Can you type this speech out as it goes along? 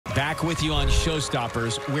Back with you on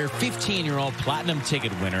Showstoppers, where 15-year-old platinum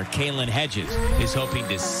ticket winner Kaylin Hedges is hoping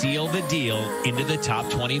to seal the deal into the top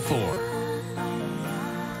 24.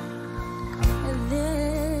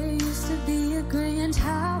 There used to be a grand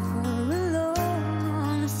tower alone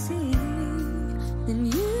on the sea. Then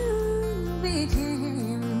you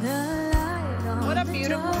became the light on What a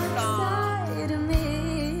beautiful song. side of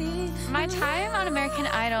me. My time on American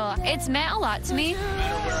Idol, it's meant a lot to me. No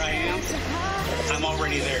matter where I am, I'm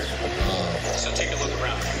already there. So take a look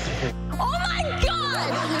around. Oh my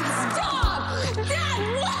God! Stop! Dad,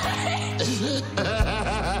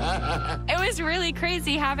 what? It was really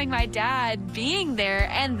crazy having my dad being there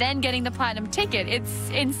and then getting the platinum ticket. It's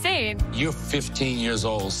insane. You're 15 years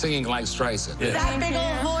old, singing like Streisand. That big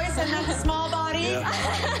old voice and that small body.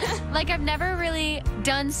 Like, I've never really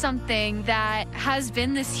done something that has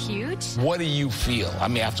been this huge. What do you feel,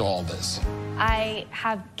 after all this? I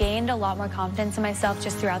have gained a lot more confidence in myself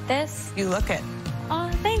just throughout this. You look it.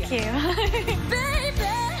 Oh, thank you. Baby,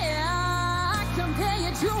 I compare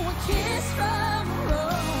you to a kiss from a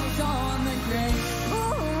rose on the grave.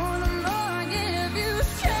 Ooh, the more I give you,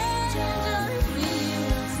 stranger it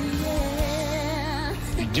feels,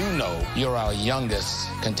 yeah. You do know you're our youngest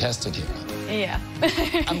contestant here. Yeah.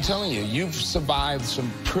 I'm telling you, you've survived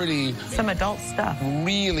some adult stuff.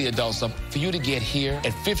 really adult stuff. For you to get here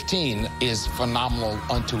at 15 is phenomenal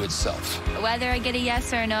unto itself. Whether I get a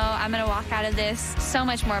yes or a no, I'm going to walk out of this so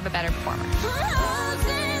much more of a better performer.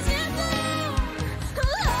 Roses in bloom,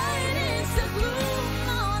 light is the bloom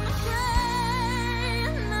on the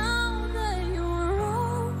grave. Now that your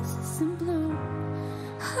roses in bloom,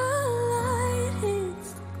 light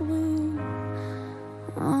is the gloom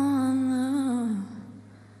on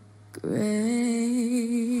the grave.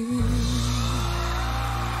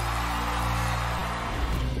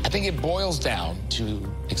 I think it boils down to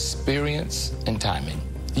experience and timing.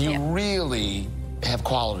 You really have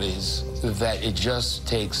qualities that it just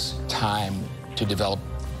takes time to develop.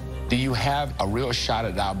 Do you have a real shot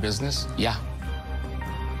at our business? Yeah.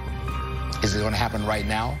 Is it going to happen right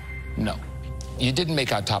now? No. You didn't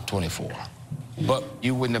make our top 24, but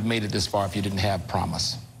you wouldn't have made it this far if you didn't have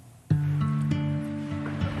promise.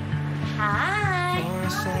 Hi. For a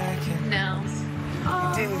second. No.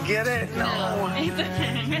 Didn't get it? No. It's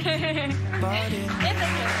okay.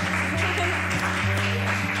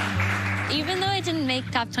 Even though I didn't make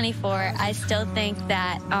top 24, I still think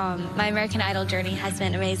that my American Idol journey has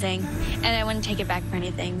been amazing, and I wouldn't take it back for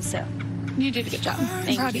anything, so you did a good job.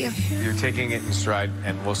 Thank you. You're taking it in stride,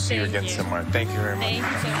 and we'll see you again somewhere. Thank you very much. Thank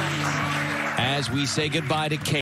you so much. As we say goodbye to Kaylin.